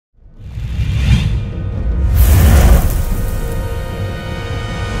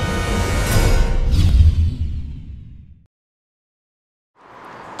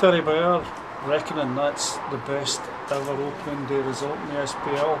Terry, by our reckoning, that's the best ever opening day result in the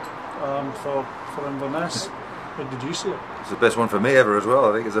SPL for Inverness. How did you see it? It's the best one for me ever as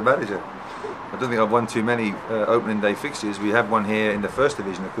well, I think, as a manager. I don't think I've won too many opening day fixtures. We had one here in the first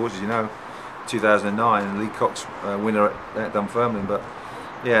division, of course, as you know, 2009, and Lee Cox winner at Dunfermline. But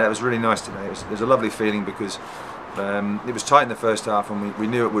yeah, it was really nice today. It was a lovely feeling because it was tight in the first half, and we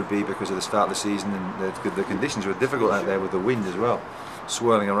knew it would be because of the start of the season, and the conditions were difficult out there with the wind as well,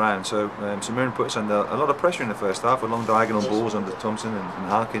 swirling around. So St Mirren put us under a lot of pressure in the first half with long diagonal balls under Thompson and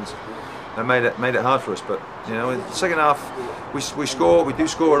Harkins. That made it hard for us. But you know, in the second half we do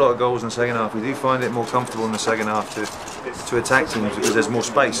score a lot of goals in the second half. We do find it more comfortable in the second half to attack teams because there's more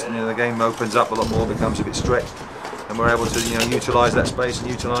space. You know, the game opens up a lot more, becomes a bit stretched, and we're able to utilise that space and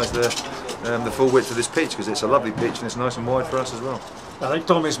utilise the full width of this pitch, because it's a lovely pitch and it's nice and wide for us as well. I think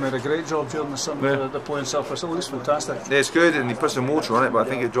Tommy's made a great job during the summer. The playing surface, it looks fantastic. Yeah, it's good, and he put some water on it, but I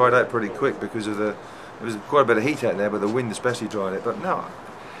think it dried out pretty quick because of there was quite a bit of heat out there, but the wind especially dried it. But no,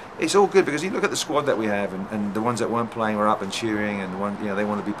 it's all good because you look at the squad that we have, and the ones that weren't playing were up and cheering, and the one, they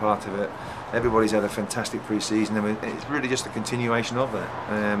want to be part of it. Everybody's had a fantastic pre-season, and it's really just a continuation of that,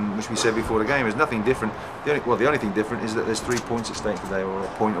 which we said before the game. There's nothing different. The only thing different is that there's 3 points at stake today, or a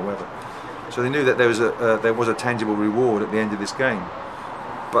point or whatever. So they knew that there was a tangible reward at the end of this game.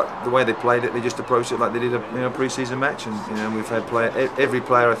 But the way they played it, they just approached it like they did a pre-season match, and we've had every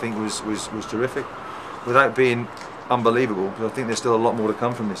player I think was terrific, without being unbelievable. Because I think there's still a lot more to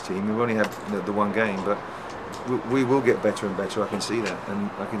come from this team. We've only had the one game, but we will get better and better. I can see that,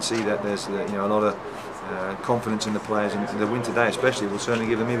 and I can see that there's a lot of confidence in the players, and the win today especially will certainly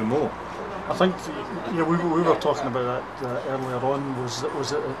give them even more. I think we were talking about that earlier on. Was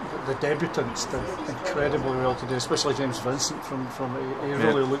the debutants did incredibly well today, especially James Vincent he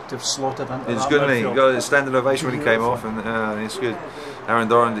really looked to have slotted into it's that good, midfield. He got a standing ovation when he came off, and it's good. Aaron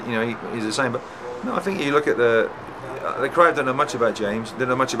Doran, he's the same. But no, I think you look at the crowd don't know much about James, didn't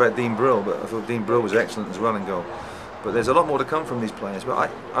know much about Dean Brill, but I thought Dean Brill was excellent as well in goal. But there's a lot more to come from these players. But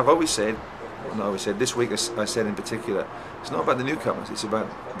I've always said, this week I said in particular, it's not about the newcomers, it's about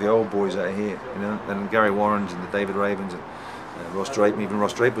the old boys that are here, and Gary Warrens and the David Ravens and Ross Draper. Even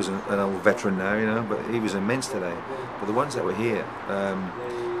Ross Draper was an old veteran now, but he was immense today. But the ones that were here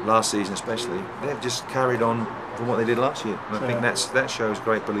last season especially, they've just carried on from what they did last year, and I think that shows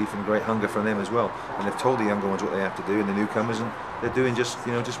great belief and great hunger from them as well. And they've told the younger ones what they have to do, and the newcomers, and they're doing just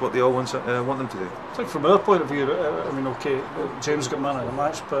what the old ones want them to do. I think from our point of view, okay, James got man of the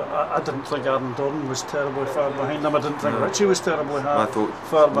match, but I didn't think Aaron Doran was terribly far behind him. I didn't think Richie was terribly far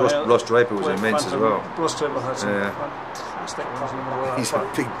behind. Ross Draper was immense as well. Ross Draper had some fantastic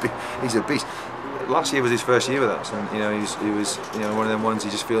runs. He's a beast. Last year was his first year with us, and he was one of them ones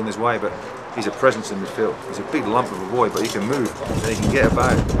he's just feeling his way, but he's a presence in midfield. He's a big lump of a boy, but he can move and he can get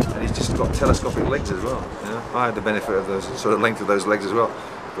about, and he's just got telescopic legs as well. I had the benefit of those sort of length of those legs as well.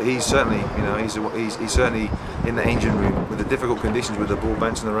 But he's certainly, he's certainly in the engine room with the difficult conditions, with the ball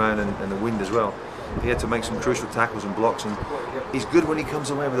bouncing around and the wind as well. He had to make some crucial tackles and blocks, and he's good when he comes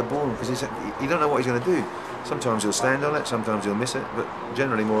away with the ball because you don't know what he's going to do. Sometimes he'll stand on it, sometimes he'll miss it, but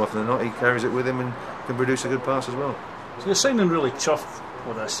generally, more often than not, he carries it with him and can produce a good pass as well. So you're sounding really chuffed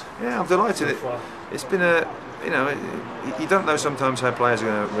with this. Yeah, I'm delighted. It's been you don't know sometimes how players are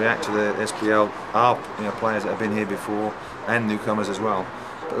going to react to the SPL. Our players that have been here before and newcomers as well.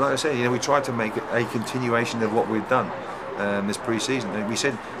 But like I said, we tried to make it a continuation of what we've done this pre-season. And we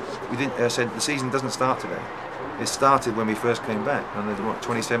said the season doesn't start today. It started when we first came back on the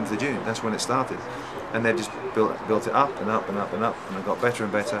 27th of June. That's when it started, and they've just built it up and up and up and up, and it got better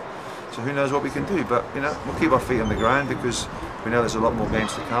and better. So who knows what we can do? But we'll keep our feet on the ground because we know there's a lot more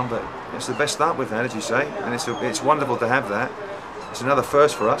games to come. But it's the best start we've had, as you say, and it's wonderful to have that. It's another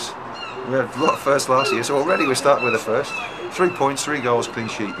first for us. We had a lot of firsts last year, so already we're starting with a first. 3 points, 3 goals, clean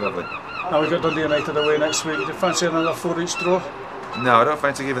sheet, lovely. Now we've got Dundee United away next week. Do you fancy another 4 each draw? No, I don't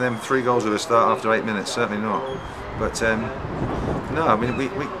fancy giving them 3 goals at a start after 8 minutes, certainly not. But no, I mean, we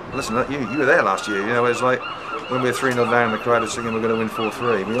listen, you were there last year, it was like when we were 3-0 down and the crowd was thinking we're going to win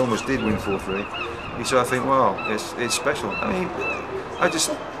 4-3. We almost did win 4-3. So I think, well, it's special. I mean,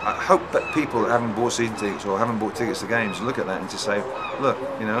 I hope that people that haven't bought season tickets or haven't bought tickets to games look at that and just say, look,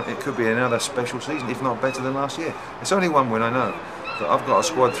 it could be another special season, if not better than last year. It's only one win, I know. But I've got a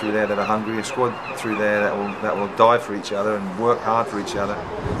squad through there that are hungry, a squad through there that will die for each other and work hard for each other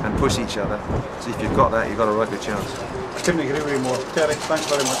and push each other. So if you've got that, you've got a right good chance. I couldn't agree with you more. Terry, thanks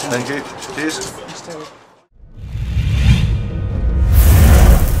very much. Thank you. Cheers.